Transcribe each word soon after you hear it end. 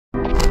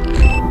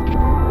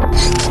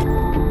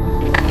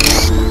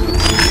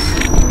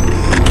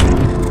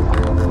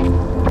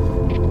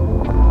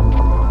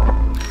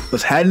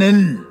What's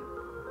happening?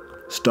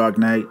 It's Dark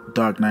Knight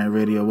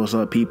Radio. What's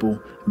up,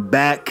 people?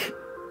 Back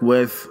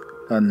with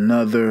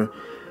another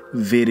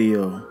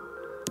video.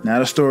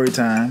 Not a story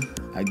time.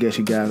 I guess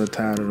you guys are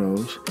tired of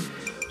those.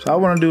 So I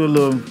want to do a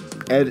little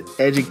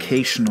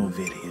educational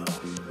video,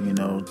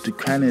 to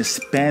kind of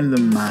expand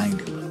the mind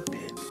a little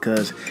bit.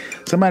 Because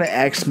somebody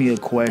asked me a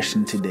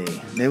question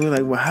today. They were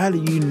like, well, how do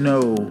you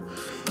know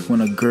when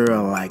a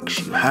girl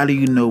likes you? How do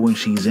you know when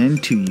she's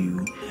into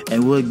you?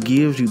 And what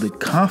gives you the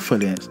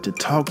confidence to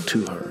talk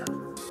to her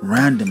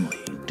randomly?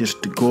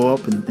 Just to go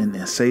up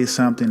and say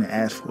something and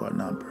ask for a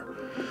number.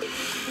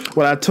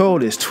 What I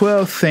told is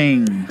 12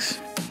 things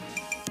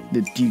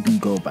that you can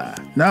go by.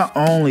 Not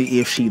only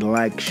if she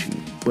likes you,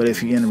 but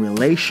if you're in a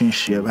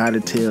relationship, how to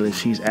tell if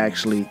she's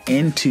actually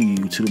into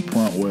you to the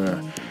point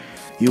where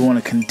you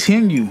want to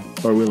continue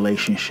a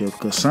relationship.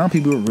 Because some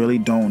people really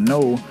don't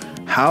know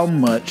how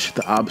much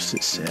the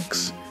opposite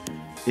sex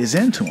is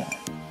into them.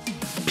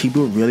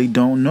 People really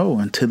don't know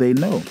until they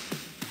know.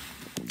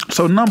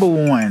 So number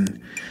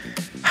one,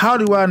 how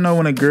do I know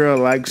when a girl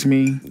likes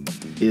me?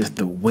 Is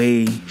the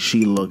way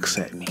she looks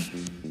at me.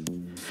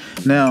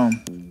 Now,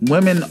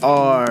 women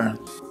are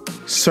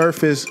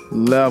surface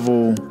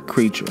level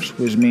creatures,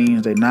 which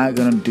means they're not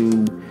going to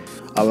do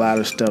a lot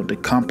of stuff to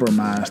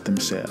compromise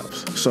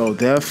themselves. So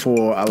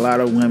therefore, a lot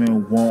of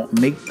women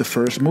won't make the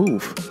first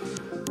move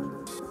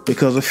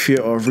because of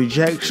fear of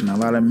rejection. A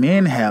lot of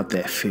men have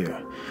that fear.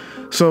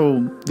 So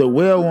the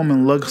way a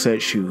woman looks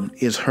at you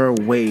is her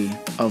way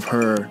of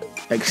her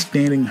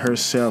extending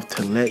herself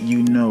to let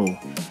you know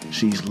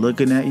she's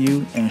looking at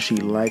you and she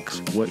likes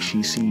what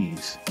she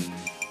sees.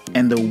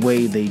 And the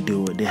way they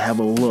do it, they have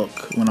a look.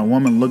 When a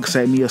woman looks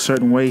at me a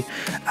certain way,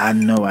 I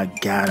know I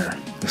got her.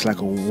 It's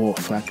like a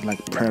wolf,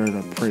 like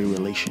predator-prey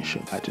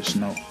relationship. I just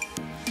know.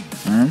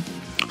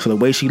 So the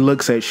way she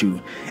looks at you,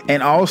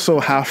 and also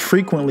how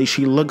frequently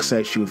she looks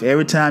at you. If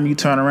every time you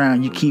turn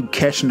around, you keep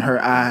catching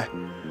her eye,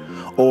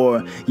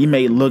 or you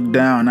may look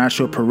down, not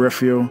your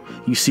peripheral,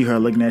 you see her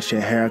looking at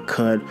your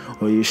haircut,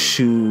 or your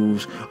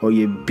shoes, or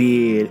your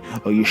beard,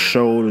 or your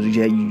shoulders.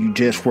 You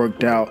just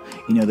worked out,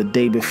 the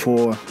day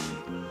before.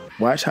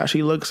 Watch how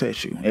she looks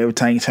at you. Every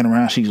time you turn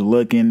around, she's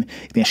looking.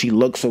 Then she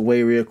looks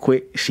away real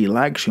quick. She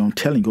likes you. I'm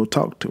telling you, go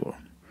talk to her.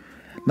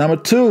 Number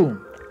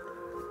two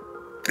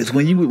is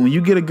when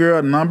you get a girl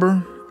a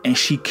number and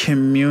she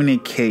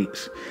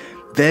communicates.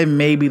 That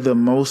may be the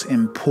most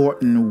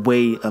important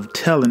way of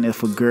telling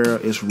if a girl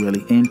is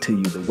really into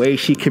you. The way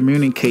she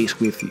communicates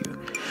with you.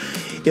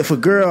 If a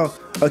girl,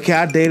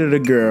 I dated a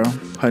girl.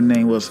 Her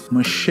name was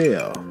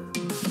Michelle.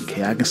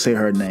 Okay, I can say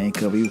her name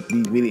because we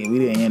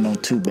didn't end on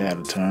too bad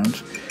of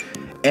terms.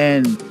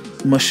 And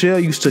Michelle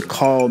used to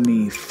call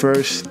me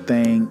first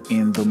thing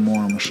in the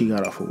morning when she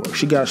got out for work.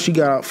 She got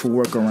out for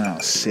work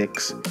around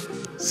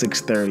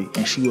 6:30,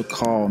 and she would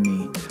call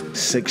me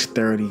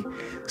 6:30,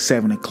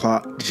 7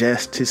 o'clock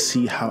just to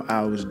see how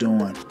I was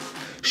doing.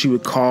 She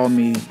would call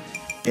me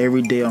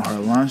every day on her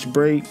lunch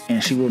break,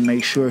 and she would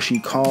make sure she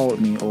called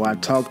me or I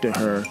talked to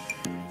her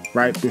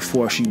right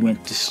before she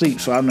went to sleep.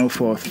 So I know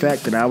for a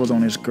fact that I was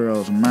on this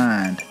girl's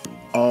mind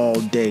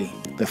all day.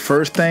 The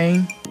first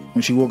thing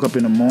when she woke up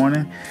in the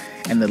morning,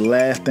 and the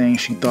last thing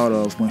she thought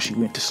of when she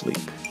went to sleep.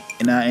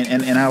 And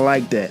I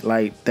like that.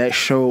 Like, that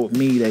showed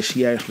me that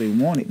she actually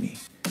wanted me.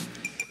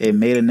 It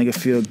made a nigga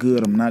feel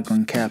good. I'm not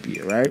gonna cap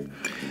you, right?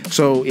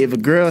 So if a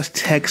girl's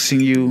texting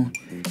you,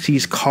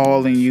 she's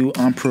calling you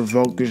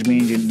unprovoked, which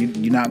means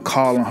you're not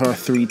calling her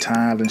 3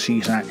 times and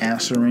she's not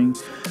answering,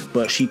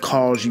 but she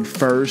calls you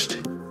first,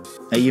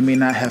 and you may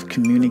not have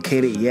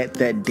communicated yet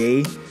that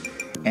day,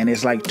 and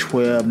it's like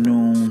 12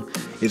 noon,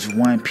 it's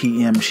 1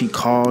 p.m. She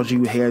calls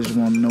you, hey, I just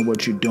want to know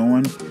what you're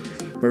doing.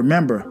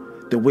 Remember,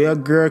 the way a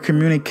girl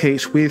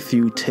communicates with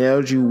you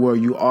tells you where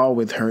you are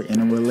with her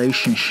in a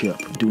relationship.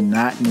 Do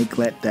not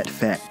neglect that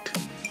fact.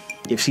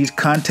 If she's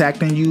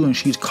contacting you and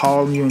she's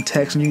calling you and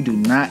texting you, do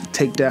not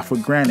take that for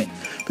granted.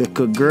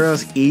 Because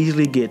girls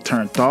easily get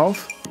turned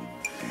off,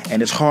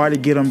 and it's hard to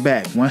get them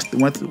back.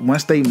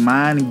 Once their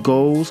mind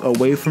goes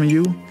away from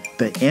you,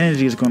 the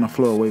energy is going to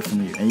flow away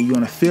from you, and you're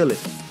going to feel it.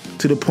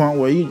 To the point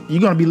where you're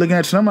going to be looking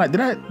at something like,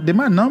 did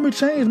my number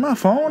change? Is my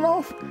phone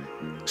off?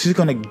 She's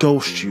going to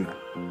ghost you.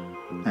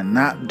 And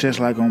not just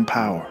like on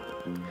Power.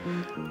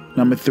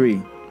 Number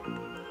 3.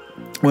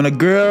 When a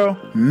girl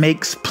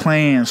makes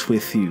plans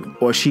with you,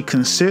 or she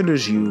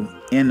considers you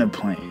in a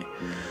plan.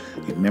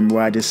 Remember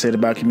what I just said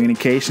about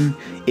communication?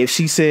 If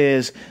she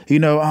says,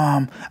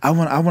 I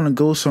want to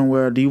go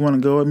somewhere. Do you want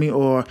to go with me?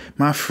 Or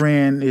my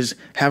friend is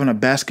having a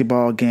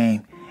basketball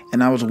game,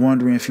 and I was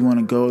wondering if you want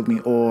to go with me.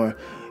 Or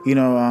you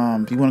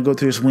want to go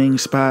to this wing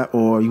spot,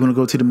 or you want to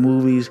go to the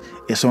movies,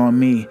 it's on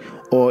me.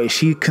 Or if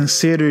she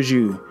considers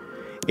you,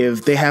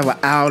 if they have an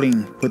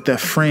outing with their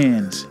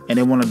friends and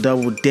they want to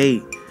double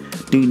date,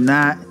 do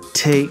not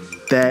take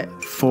that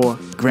for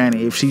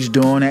granted. If she's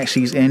doing that,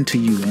 she's into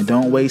you, and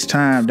don't waste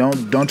time.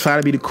 Don't try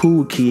to be the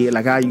cool kid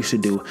like I used to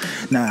do.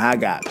 Nah, I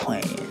got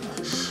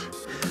plans.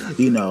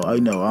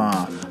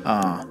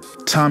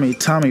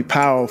 Tommy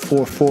Power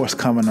 4 Force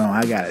coming on.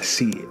 I gotta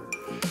see it.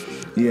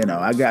 You know,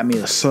 I got me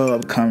a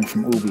sub coming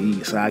from Uber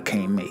Eats, so I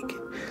can't make it.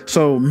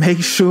 So make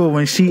sure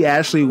when she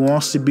actually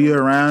wants to be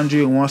around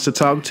you and wants to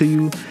talk to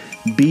you,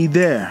 be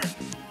there.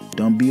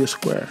 Don't be a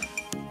square.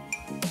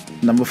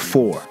 Number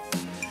 4,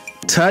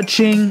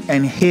 touching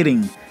and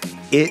hitting.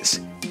 It's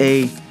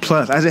a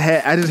plus. I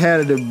just had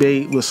a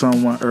debate with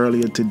someone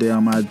earlier today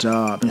on my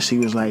job, and she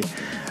was like,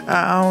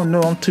 I don't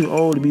know, I'm too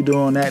old to be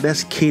doing that.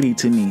 That's kiddie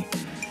to me.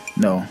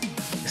 No,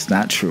 it's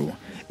not true.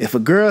 If a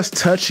girl's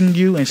touching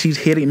you and she's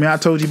hitting, man, I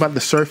told you about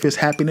the surface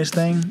happiness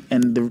thing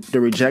and the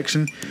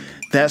rejection.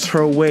 That's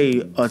her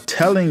way of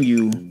telling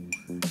you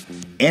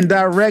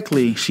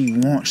indirectly she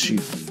wants you.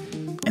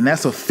 And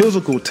that's a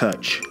physical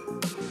touch.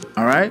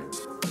 All right?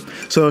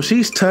 So if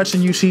she's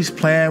touching you, she's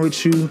playing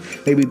with you,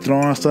 maybe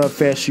throwing stuff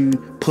at you,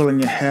 pulling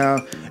your hair,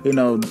 you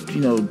know,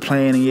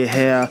 playing in your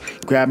hair,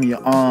 grabbing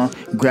your arm,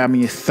 grabbing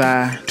your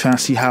thigh, trying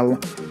to see how.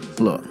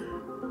 Look,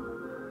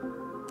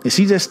 if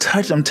she just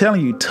touch, I'm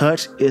telling you,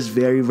 touch is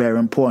very, very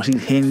important.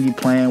 She's hitting you,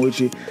 playing with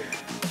you.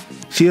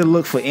 She'll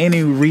look for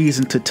any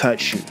reason to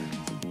touch you.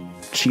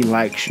 She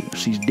likes you.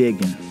 She's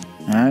digging.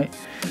 All right.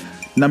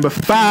 Number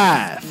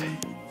 5,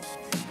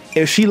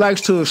 if she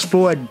likes to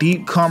explore a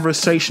deep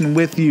conversation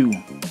with you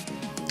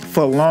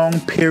for long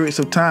periods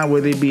of time,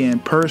 whether it be in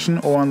person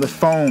or on the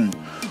phone,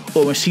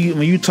 or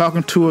when you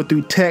talking to her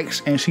through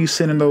text and she's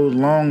sending those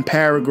long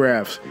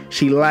paragraphs,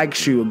 she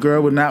likes you. A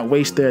girl would not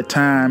waste their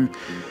time.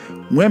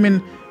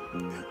 Women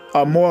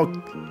are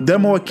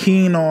more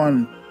keen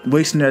on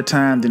wasting their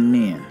time than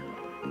men,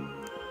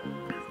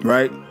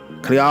 right?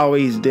 Cause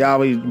they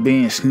always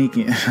being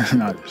sneaky.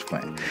 No, just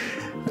playing.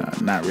 No,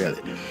 not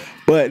really,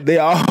 but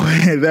they're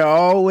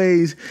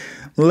always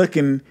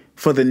looking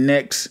for the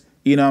next,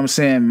 you know what I'm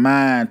saying,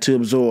 mind to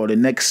absorb, the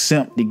next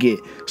simp to get.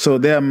 So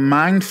they're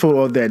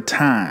mindful of their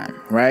time,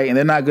 right? And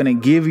they're not going to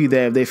give you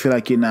that if they feel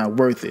like you're not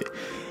worth it,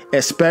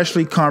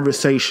 especially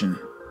conversation.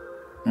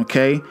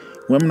 Okay?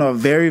 Women are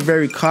very,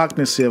 very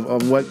cognizant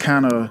of what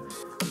kind of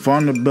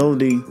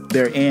vulnerability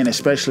they're in,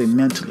 especially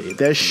mentally. If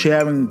they're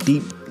sharing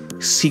deep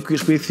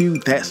secrets with you,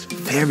 that's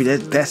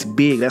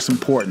big, that's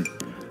important.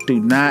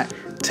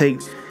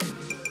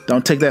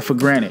 Don't take that for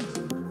granted.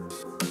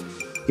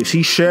 If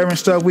she's sharing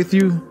stuff with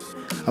you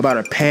about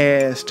her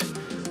past,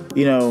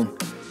 you know,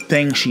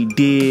 things she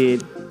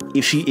did,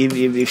 if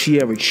she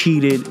ever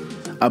cheated,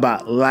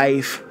 about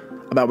life,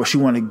 about where she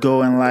want to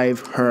go in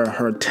life,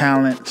 her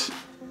talents,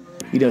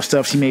 you know,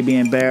 stuff she may be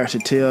embarrassed to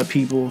tell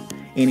people,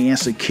 any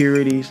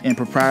insecurities,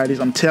 improprieties.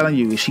 I'm telling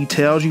you, if she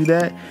tells you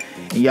that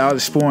and y'all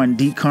exploring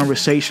deep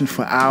conversation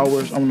for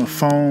hours on the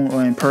phone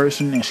or in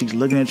person and she's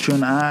looking at you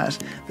in the eyes,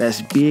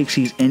 that's big.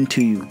 She's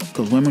into you,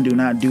 because women do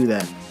not do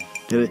that.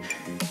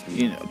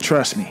 You know,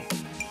 trust me.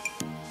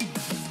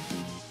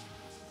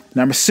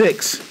 Number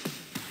 6,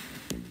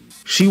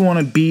 she want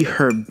to be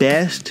her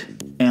best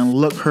and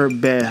look her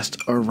best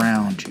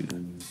around you.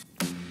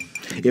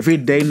 If you're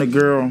dating a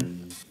girl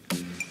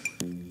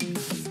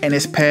and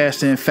it's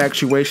past the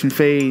infatuation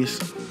phase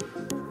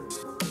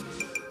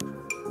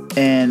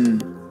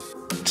and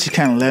she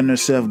kind of letting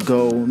herself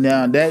go,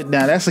 now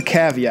that's a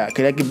caveat,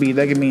 because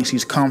that could mean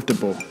she's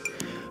comfortable.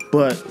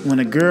 But when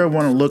a girl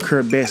want to look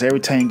her best, every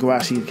time you go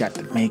out, she's got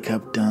the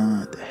makeup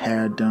done, the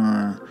hair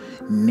done,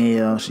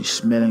 nails, she's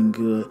smelling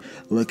good,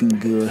 looking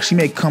good. She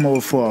may come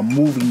over for a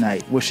movie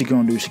night. What's she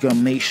gonna do? She gonna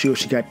make sure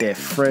she got that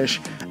fresh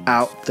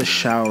out the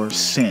shower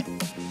scent,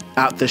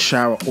 out the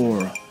shower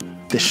aura.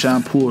 The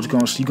shampoo is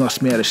you gonna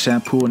smell the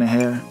shampoo in the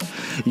hair.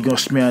 You're gonna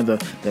smell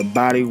the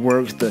body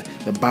works, the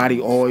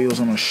body oils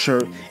on her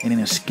shirt, and then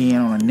the skin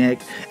on her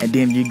neck. And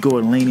then you go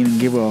and lean in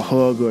and give her a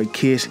hug or a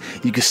kiss.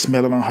 You can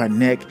smell it on her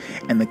neck,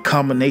 and the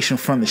combination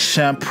from the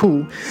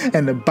shampoo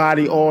and the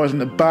body oils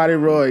and the body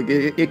rub,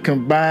 it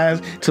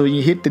combines. So when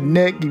you hit the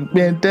neck, you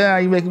bend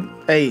down, you make.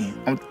 Hey,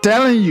 I'm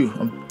telling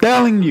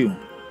you.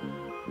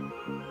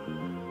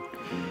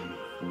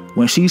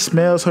 When she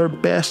smells her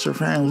best, her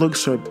friend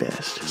looks her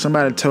best.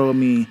 Somebody told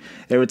me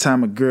every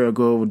time a girl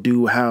go over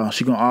dude's house,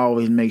 she gonna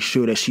always make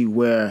sure that she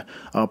wear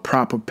a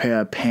proper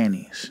pair of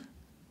panties.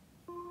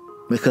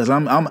 Because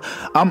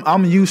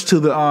I'm used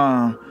to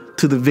the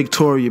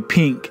Victoria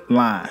Pink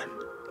line.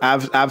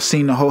 I've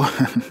seen the whole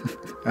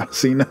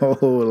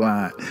whole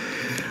line.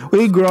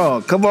 We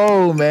grown. Come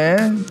on,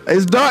 man.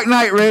 It's Dark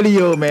Knight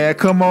Radio, man.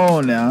 Come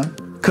on now.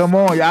 Come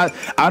on, y'all.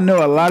 I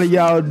know a lot of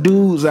y'all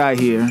dudes out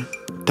here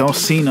don't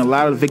seen a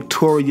lot of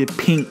Victoria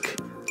Pink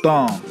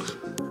thongs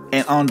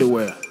and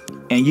underwear.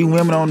 And you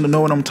women don't know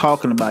what I'm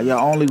talking about.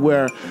 Y'all only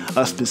wear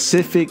a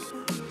specific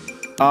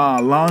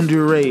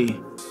lingerie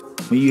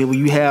when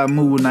you have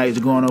movie nights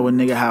going over a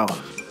nigga house.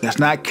 That's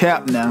not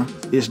cap now.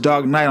 It's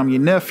Dark Knight. I'm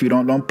your nephew.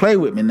 Don't play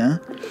with me now.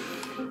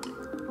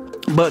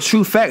 But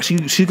true fact,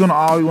 she's gonna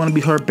always want to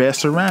be her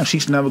best around.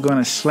 She's never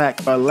gonna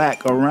slack or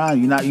lack around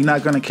you. You're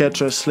not gonna catch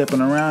her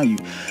slipping around you.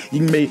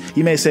 You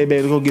may say,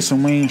 baby, go get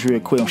some wings real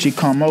quick. When she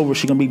come over,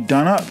 she gonna be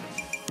done up.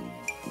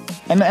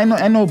 And ain't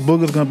no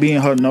boogers gonna be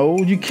in her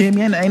nose. You kidding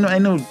me?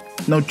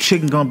 Ain't no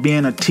chicken gonna be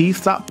in her teeth.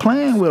 Stop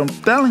playing with them.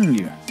 I'm telling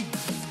you.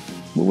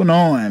 Moving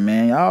on,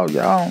 man. Y'all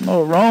don't know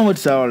what's wrong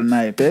with y'all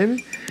tonight,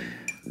 baby.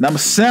 Number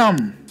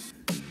 7,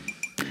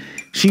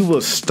 she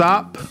will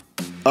stop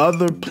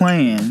other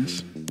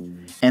plans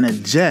and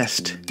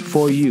adjust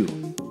for you.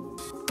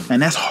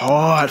 And that's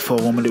hard for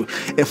a woman to do.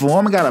 If a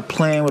woman got a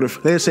plan with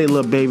her, let's say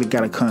little baby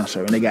got a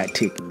concert and they got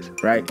tickets,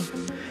 right?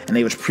 And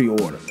they was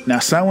pre-ordered. Now,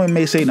 some women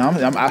may say, no,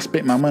 I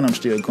spent my money, I'm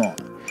still going.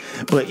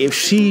 But if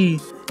she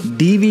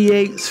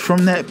deviates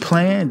from that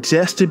plan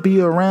just to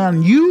be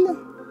around you,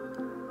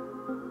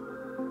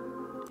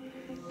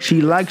 she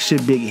likes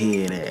your big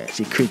head ass,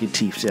 your cricket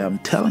teeth. So I'm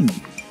telling you.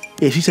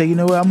 If she say, you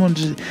know what, I want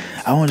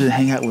to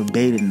hang out with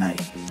Bae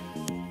tonight.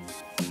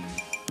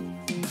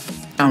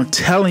 I'm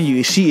telling you,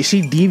 if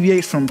she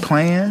deviates from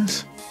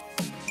plans,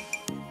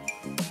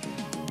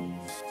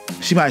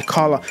 she might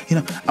call out,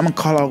 I'm gonna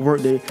call out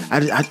work day. I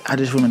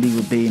just want to be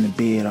with Bae in the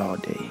bed all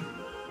day.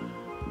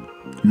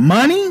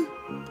 Money?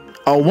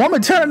 A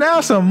woman turning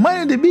down some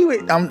money to be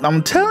with,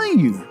 I'm telling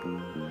you.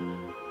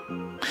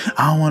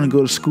 I don't want to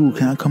go to school.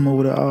 Can I come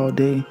over there all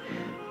day?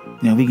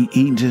 We can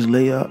eat and just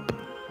lay up.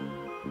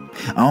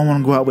 I don't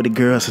want to go out with the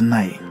girls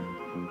tonight.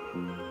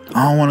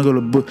 I don't want to go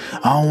to.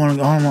 I don't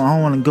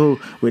want to go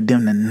with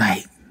them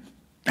tonight.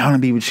 I want to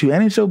be with you.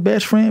 Ain't it your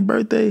best friend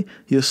birthday?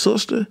 Your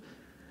sister?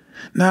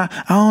 Nah,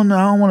 I don't know.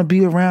 I don't want to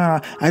be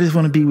around. I just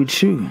want to be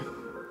with you.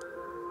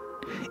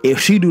 If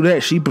she do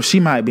that, she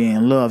might be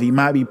in love. You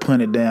might be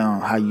putting it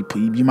down how you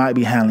put. You might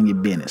be handling your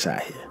business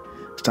out here.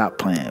 Stop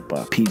playing,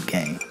 boy. Peep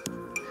game.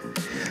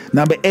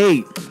 Number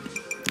 8.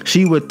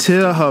 She would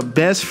tell her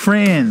best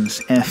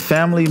friends and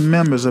family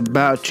members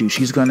about you.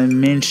 She's going to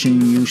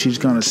mention you. She's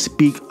going to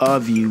speak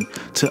of you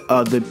to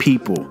other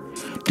people.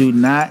 Do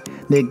not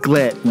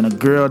neglect when a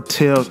girl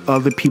tells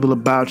other people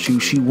about you.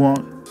 She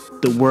wants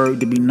the word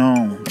to be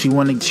known. She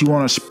want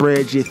to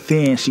spread you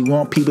thin. She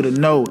want people to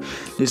know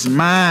this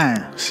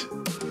mine.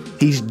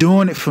 He's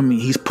doing it for me.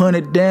 He's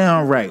putting it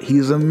down right.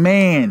 He's a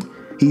man.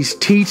 He's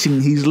teaching.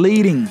 He's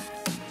leading.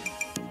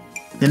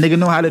 The nigga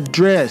know how to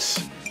dress.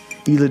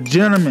 He's a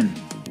gentleman.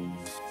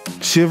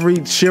 Chivalry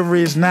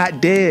is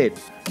not dead.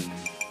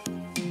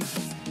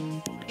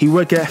 He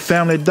work at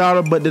Family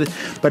Dollar, but the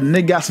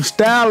nigga got some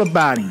style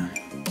about him.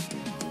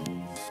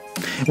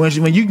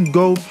 When you can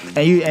go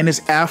and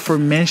it's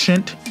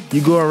aforementioned,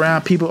 you go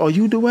around people. Oh,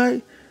 you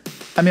Dwight?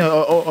 I mean,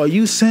 are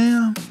you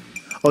Sam?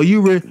 Are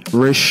you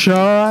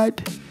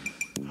Rashad?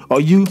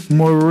 Are you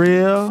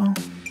Morel?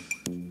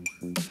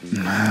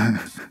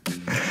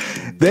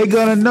 They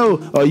gonna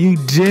know. Are you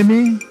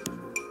Jimmy?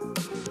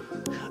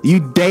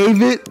 You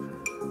David?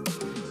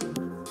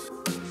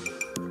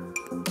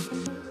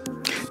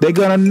 They're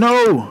gonna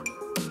know.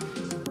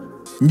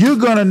 You're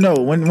gonna know.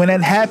 When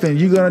that happens,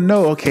 you're gonna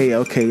know, okay,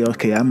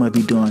 I must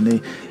be doing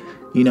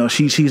it.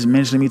 She's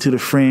mentioning me to the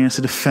friends,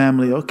 to the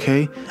family.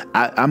 Okay,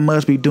 I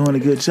must be doing a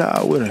good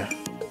job with her.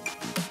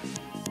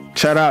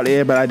 Shout out to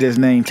everybody I just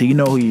named to you.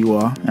 Know who you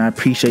are. And I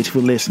appreciate you for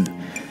listening.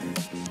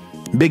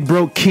 Big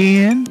Bro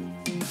Ken,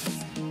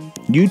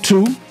 you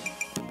too.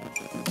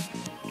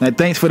 And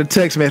thanks for the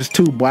text message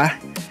too, boy.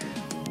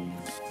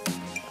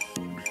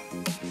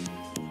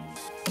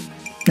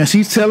 And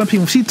she's telling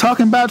people, she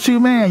talking about you,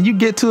 man. You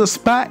get to a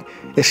spot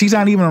and she's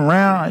not even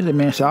around. I said,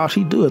 man, all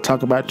she do is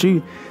talk about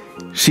you.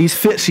 She's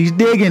fit. She's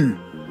digging.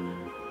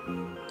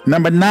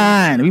 Number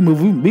 9, we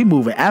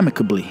moving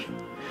amicably.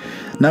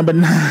 Number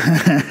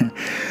 9,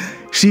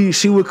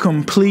 she would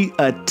complete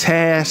a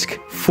task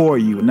for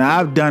you. Now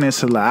I've done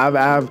this a lot.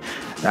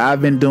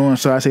 I've been doing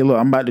so. I say, look,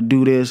 I'm about to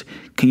do this.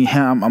 Can you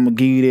help? I'm gonna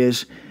give you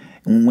this.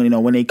 And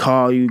when they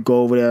call you,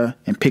 go over there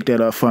and pick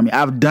that up for me.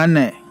 I've done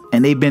that,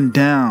 and they've been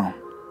down.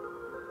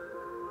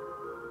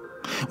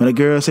 When a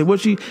girl say,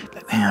 "What you?"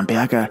 Damn, babe,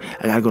 I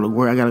gotta go to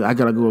work. I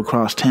gotta go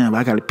across town. But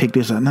I gotta pick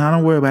this up. No,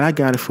 don't worry about it. I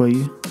got it for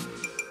you.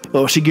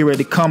 Or she get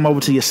ready to come over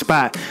to your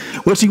spot.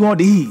 What you want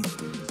to eat?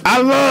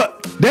 I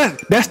love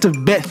that. That's the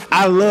best.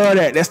 I love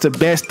that. That's the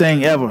best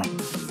thing ever.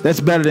 That's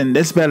better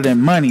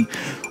than money.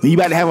 When you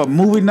about to have a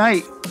movie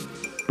night,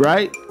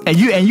 right? And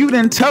you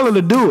didn't tell her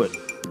to do it.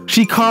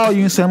 She called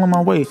you and said, "I'm on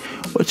my way.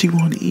 What you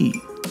want to eat?"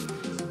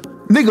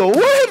 Nigga,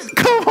 what?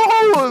 Come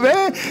on,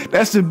 man.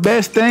 That's the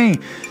best thing.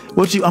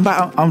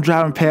 I'm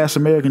driving past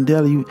American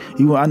Deli.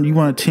 You want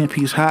a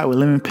 10-piece hot with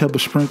lemon pepper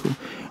sprinkle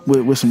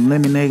with some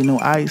lemonade, no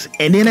ice.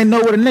 And then they know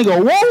what a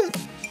nigga want.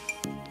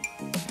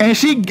 And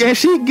she get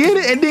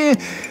it. And then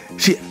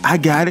I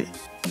got it.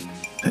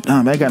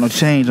 I got no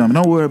change on me.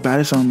 Don't worry about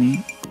it. It's on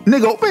me.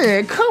 Nigga,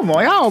 man, come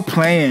on. Y'all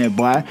playing,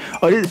 boy.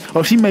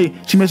 Or she may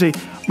say,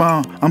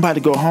 "Mom, I'm about to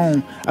go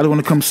home. I just want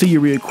to come see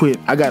you real quick.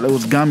 I got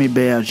those gummy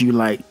bears you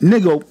like."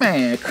 Nigga,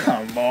 man,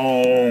 come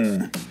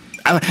on.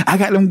 I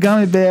got them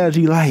gummy bears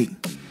you like.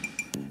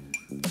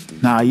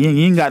 Nah, you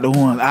ain't got the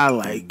ones I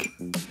like.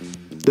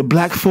 The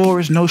Black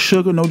Forest, no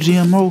sugar, no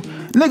GMO.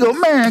 Nigga,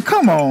 man,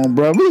 come on,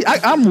 bro.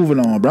 I'm moving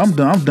on, bro. I'm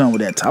done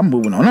with that. I'm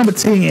moving on. Number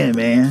 10,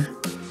 man.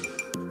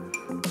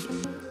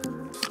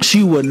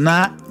 She will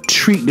not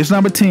treat, this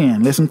number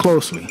 10, listen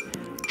closely.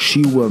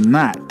 She will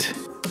not,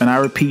 and I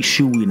repeat,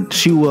 she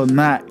will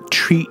not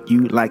treat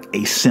you like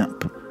a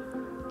simp.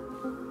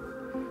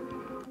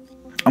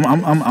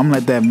 I'm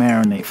let that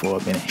marinate for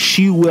a minute.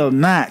 She will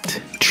not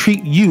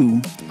treat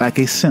you like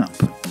a simp.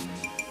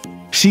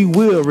 She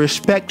will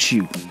respect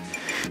you.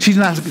 She's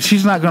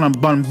not gonna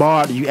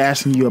bombard you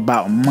asking you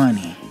about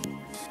money.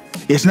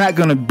 It's not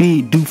gonna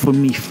be do for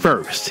me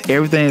first.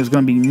 Everything is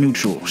gonna be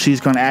mutual.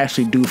 She's gonna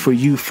actually do for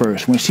you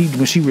first. When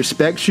she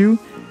respects you,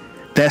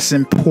 that's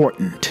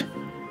important.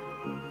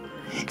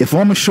 If a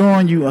woman's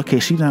showing you,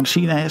 okay, she not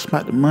ask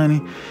about the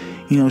money,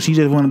 you know, she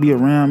just want to be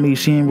around me.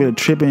 She ain't really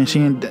tripping.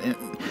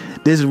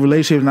 This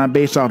relationship is not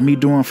based off me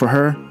doing for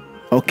her.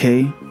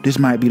 Okay, this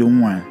might be the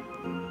one.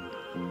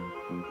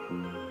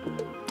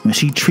 When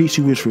she treats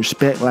you with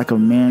respect like a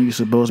man you're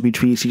supposed to be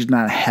treated, she's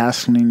not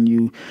hassling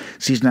you.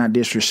 She's not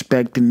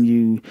disrespecting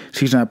you.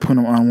 She's not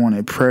putting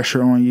unwanted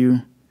pressure on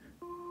you.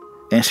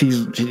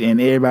 And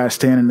everybody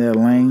standing in their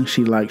lane,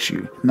 she likes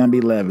you. Number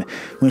 11,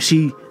 when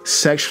she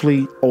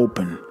sexually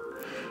open.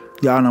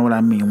 Y'all know what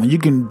I mean. When you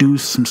can do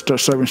some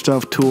certain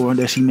stuff to her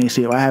that she may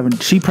say, well, I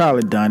haven't. She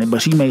probably done it,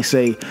 but she may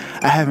say,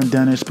 I haven't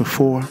done this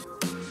before.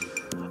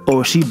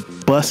 Or she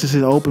busts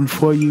it open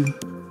for you,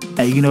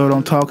 and you know what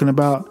I'm talking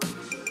about.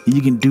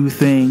 You can do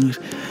things.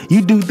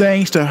 You do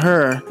things to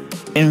her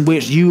in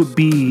which you'd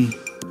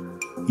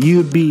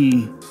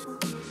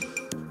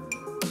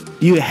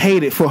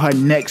hate it for her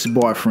next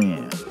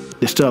boyfriend.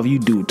 The stuff you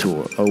do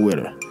to her or with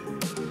her.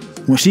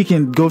 When she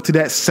can go to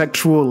that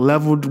sexual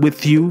level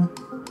with you,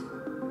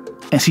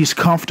 and she's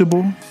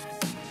comfortable.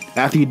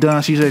 After you're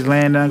done, she's just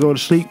laying down, go to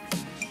sleep.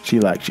 She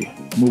likes you.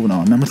 Moving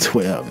on. Number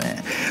 12,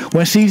 man.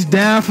 When she's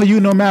down for you,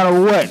 no matter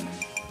what,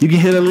 you can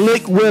hit a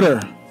lick with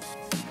her.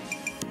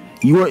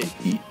 You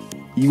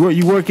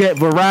work at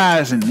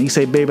Verizon. And you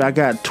say, baby, I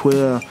got 12. You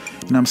know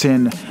what I'm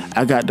saying?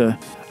 I got a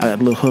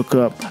little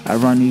hookup. I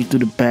run these through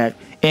the back.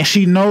 And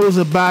she knows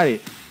about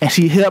it. And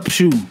she helps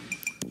you.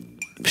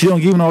 She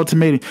don't give an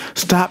ultimatum.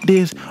 Stop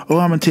this,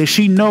 or I'm gonna tell you.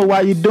 She know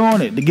why you're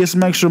doing it. To get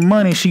some extra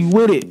money. She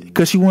with it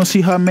because she want to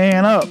see her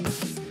man up.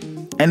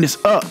 And it's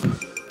up.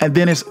 And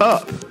then it's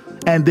up.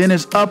 And then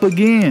it's up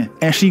again.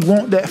 And she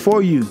want that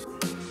for you.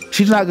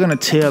 She's not gonna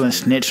tell and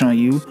snitch on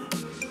you.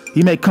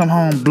 You may come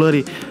home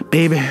bloody,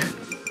 baby,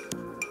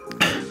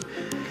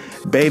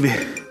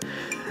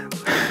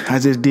 I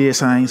just did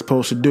something I ain't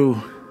supposed to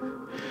do.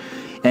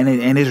 And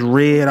it's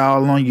red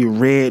all on you,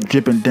 red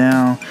dripping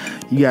down.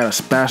 You got a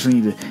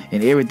spatula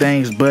and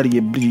everything's bloody.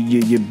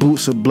 Your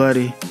boots are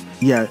bloody.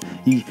 You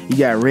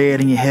got red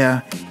in your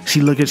hair. She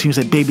look at you and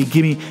say, baby,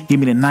 give me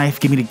the knife,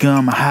 give me the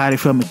gum, I hide it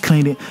from me,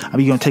 clean it.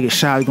 You gonna take a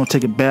shower, you gonna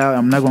take a bath.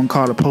 I'm not gonna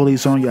call the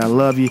police on you. I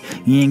love you.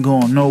 You ain't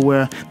going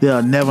nowhere.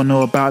 They'll never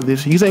know about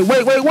this. You say,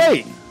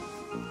 wait.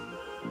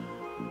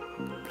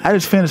 I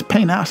just finished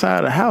painting outside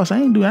of the house. I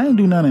ain't do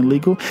nothing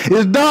illegal.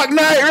 It's Dark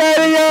Knight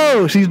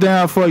Radio. She's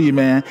down for you,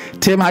 man.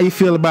 Tell me how you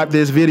feel about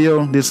this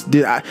video.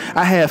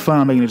 I had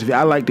fun making this video.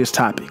 I like this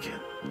topic.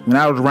 When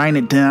I was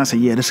writing it down, I said,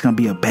 yeah, this is gonna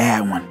be a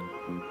bad one.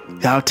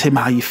 Y'all tell me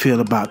how you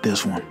feel about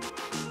this one.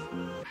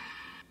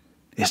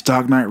 It's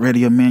Dark Knight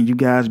Radio, man. You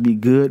guys be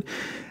good.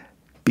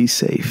 Be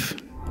safe.